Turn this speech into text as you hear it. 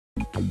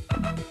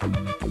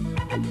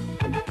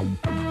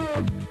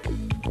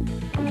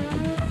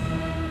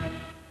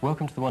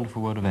Welcome to the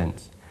wonderful world of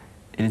Ents.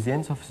 It is the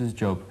Ents officer's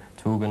job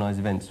to organise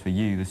events for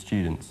you, the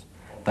students.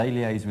 They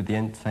liaise with the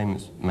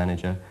entertainment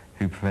manager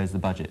who prepares the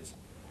budgets.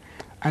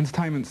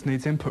 Entertainment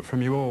needs input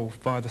from you all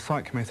via the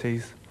site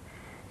committees.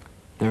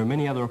 There are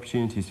many other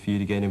opportunities for you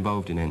to get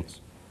involved in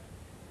Ents.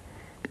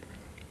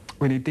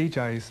 We need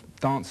DJs,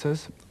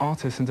 dancers,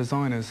 artists and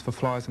designers for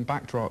flyers and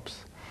backdrops,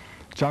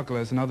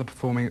 jugglers and other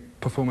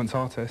performance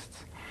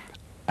artists,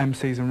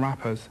 MCs and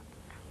rappers.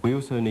 We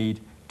also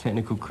need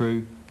technical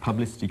crew,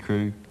 publicity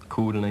crew,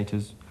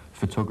 coordinators,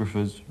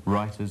 photographers,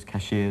 writers,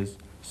 cashiers,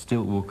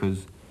 stilt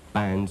walkers,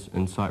 bands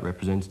and site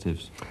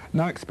representatives.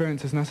 No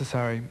experience is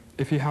necessary.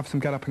 If you have some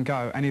get up and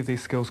go, any of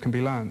these skills can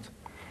be learnt.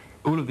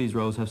 All of these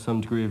roles have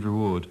some degree of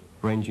reward,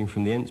 ranging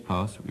from the Ents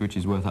pass, which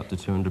is worth up to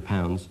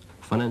 £200,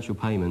 financial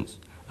payments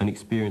and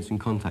experience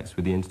and contacts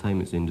with the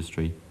entertainment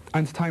industry.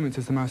 Entertainment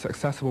is the most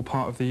accessible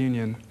part of the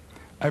union.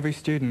 Every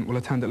student will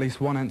attend at least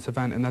one Ents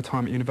event in their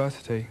time at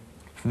university.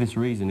 For this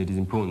reason, it is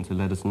important to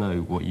let us know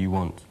what you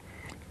want.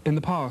 In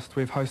the past,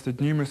 we've hosted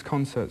numerous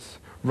concerts,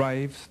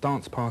 raves,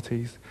 dance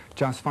parties,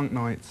 jazz funk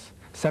nights,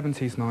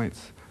 70s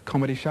nights,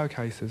 comedy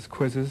showcases,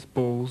 quizzes,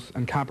 balls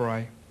and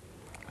cabaret.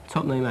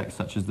 Top name acts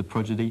such as The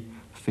Prodigy,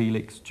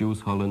 Felix,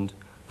 Jules Holland,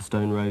 The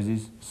Stone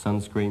Roses,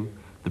 Sunscream,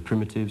 The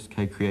Primitives,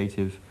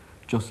 K-Creative,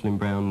 Jocelyn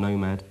Brown,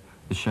 Nomad,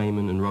 The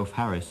Shaman and Rolf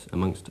Harris,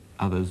 amongst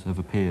others, have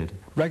appeared.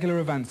 Regular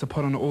events are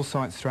put on at all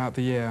sites throughout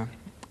the year.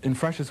 In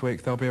Freshers'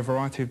 Week there'll be a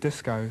variety of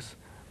discos,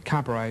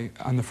 cabaret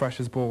and the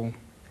Freshers' Ball.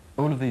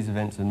 All of these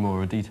events and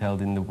more are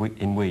detailed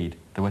in Weed,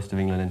 the West of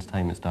England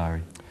Entertainment's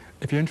diary.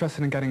 If you're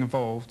interested in getting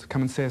involved,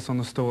 come and see us on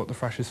the stall at the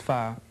Freshers'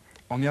 Fair.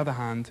 On the other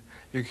hand,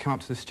 you can come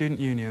up to the Student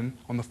Union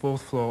on the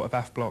 4th floor of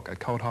F Block at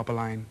Cold Harbour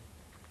Lane.